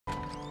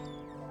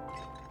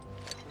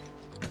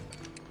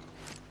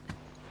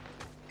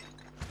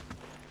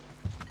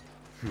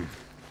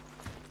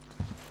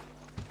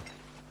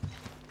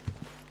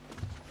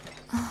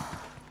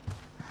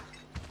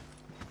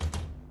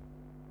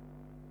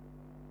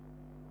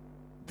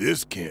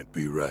This can't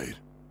be right.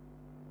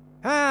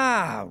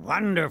 Ah,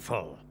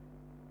 wonderful.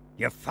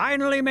 You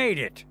finally made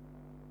it.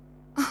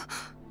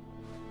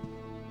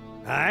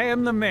 I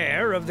am the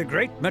mayor of the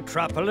great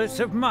metropolis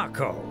of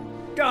Mako.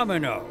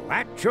 Domino,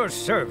 at your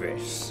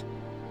service.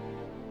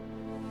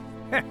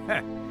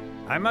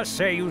 I must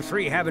say you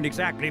three haven't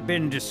exactly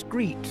been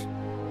discreet.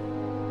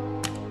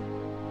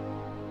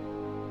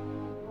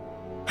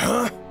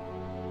 Huh?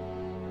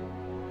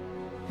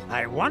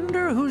 I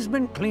wonder who's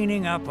been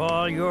cleaning up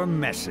all your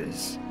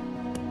messes.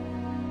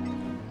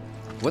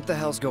 What the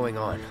hell's going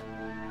on?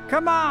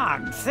 Come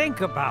on,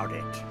 think about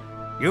it.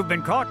 You've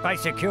been caught by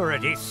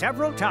security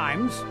several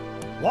times,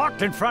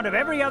 walked in front of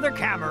every other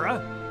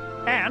camera,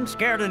 and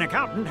scared an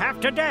accountant half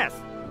to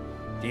death.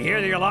 Do you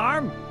hear the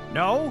alarm?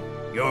 No?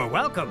 You're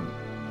welcome.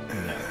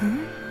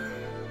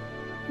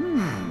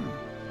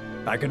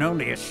 I can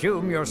only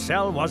assume your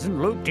cell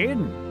wasn't looped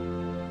in.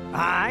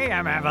 I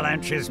am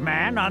Avalanche's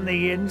man on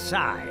the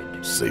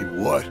inside. Say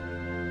what?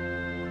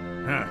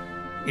 Huh.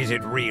 Is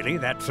it really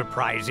that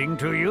surprising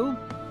to you?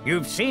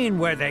 You've seen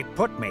where they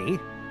put me.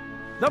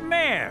 The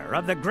mayor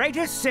of the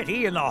greatest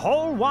city in the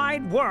whole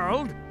wide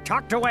world,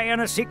 tucked away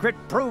in a secret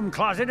broom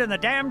closet in the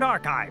damned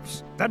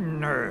archives. The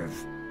nerve.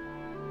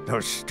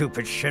 Those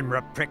stupid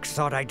Shinra pricks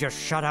thought I'd just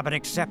shut up and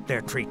accept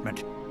their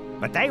treatment.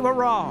 But they were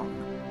wrong.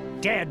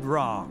 Dead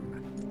wrong.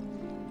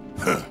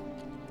 Huh.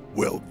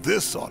 Well,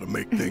 this ought to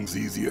make things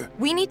easier.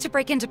 We need to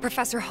break into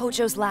Professor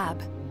Hojo's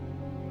lab.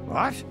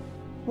 What?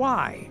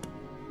 Why?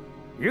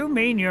 You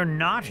mean you're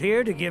not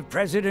here to give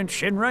President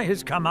Shinra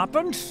his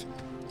comeuppance?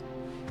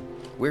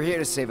 We're here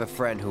to save a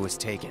friend who was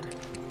taken.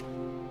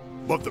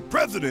 But the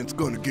president's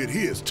gonna get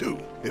his too,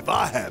 if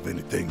I have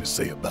anything to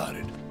say about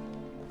it.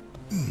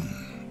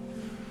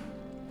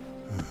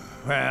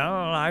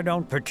 Well, I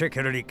don't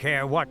particularly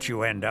care what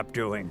you end up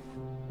doing,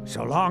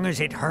 so long as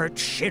it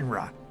hurts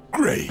Shinra.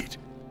 Great.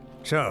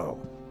 So,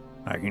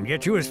 I can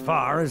get you as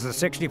far as the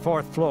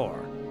 64th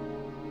floor.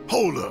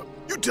 Hold up.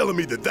 You telling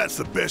me that that's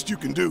the best you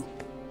can do?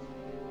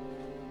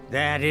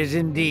 That is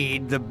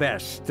indeed the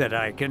best that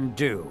I can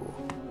do.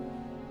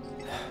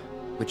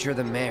 But you're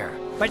the mayor.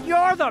 But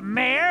you're the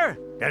mayor?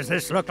 Does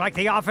this look like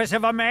the office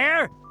of a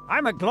mayor?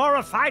 I'm a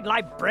glorified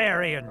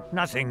librarian,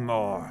 nothing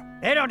more.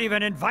 They don't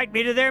even invite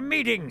me to their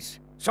meetings.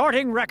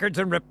 Sorting records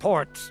and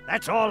reports,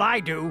 that's all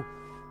I do.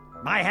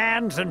 My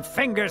hands and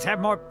fingers have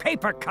more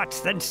paper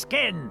cuts than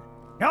skin.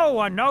 No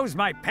one knows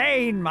my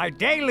pain, my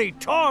daily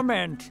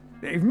torment.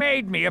 They've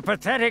made me a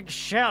pathetic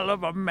shell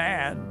of a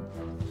man.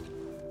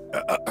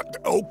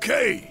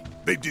 Okay.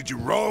 They did you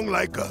wrong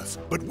like us,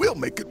 but we'll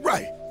make it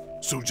right.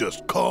 So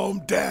just calm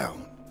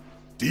down.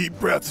 Deep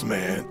breaths,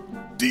 man.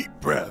 Deep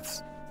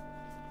breaths.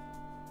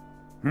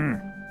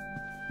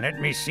 Let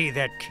me see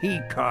that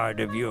key card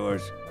of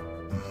yours.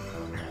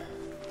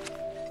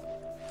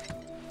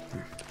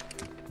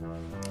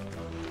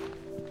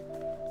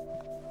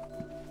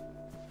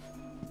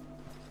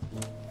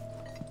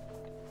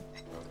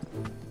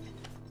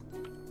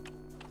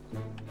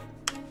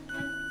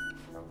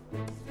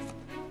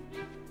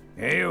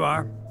 Here you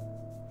are.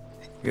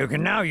 You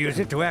can now use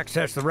it to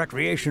access the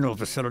recreational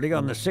facility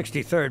on the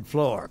 63rd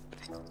floor.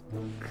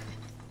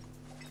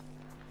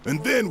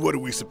 And then what are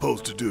we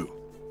supposed to do?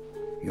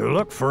 You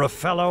look for a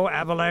fellow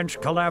Avalanche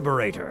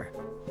collaborator.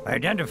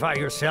 Identify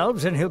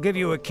yourselves and he'll give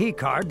you a key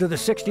card to the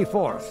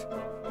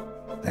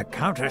 64th. The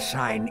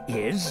countersign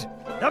is...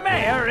 The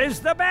mayor is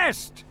the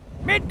best!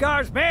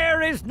 Midgar's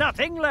mayor is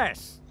nothing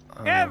less.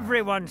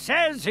 Everyone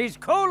says he's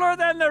cooler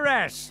than the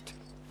rest.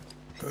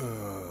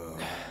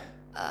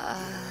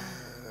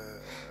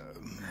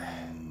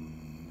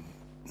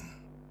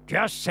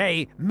 Just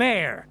say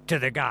mayor to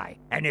the guy,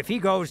 and if he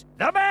goes,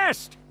 the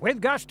best, with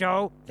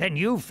gusto, then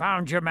you've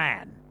found your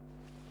man.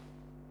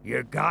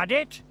 You got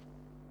it?